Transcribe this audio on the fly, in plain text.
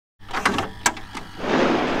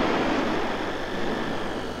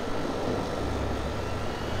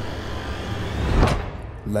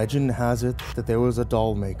Legend has it that there was a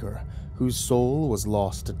doll maker whose soul was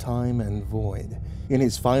lost to time and void. In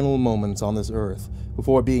his final moments on this earth,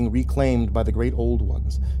 before being reclaimed by the great old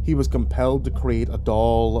ones, he was compelled to create a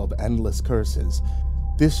doll of endless curses.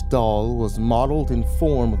 This doll was modeled in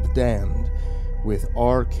form of the damned, with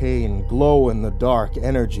arcane glow-in-the-dark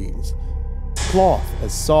energies, cloth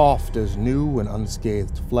as soft as new and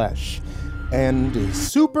unscathed flesh, and is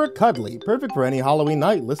super cuddly, perfect for any Halloween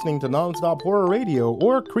night listening to non-stop horror radio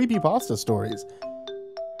or creepypasta stories.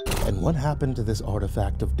 And what happened to this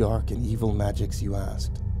artifact of dark and evil magics, you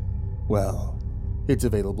asked? Well, it's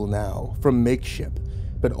available now from Makeship,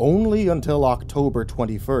 but only until October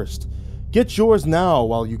 21st. Get yours now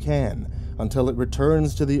while you can, until it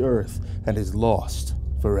returns to the earth and is lost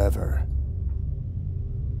forever.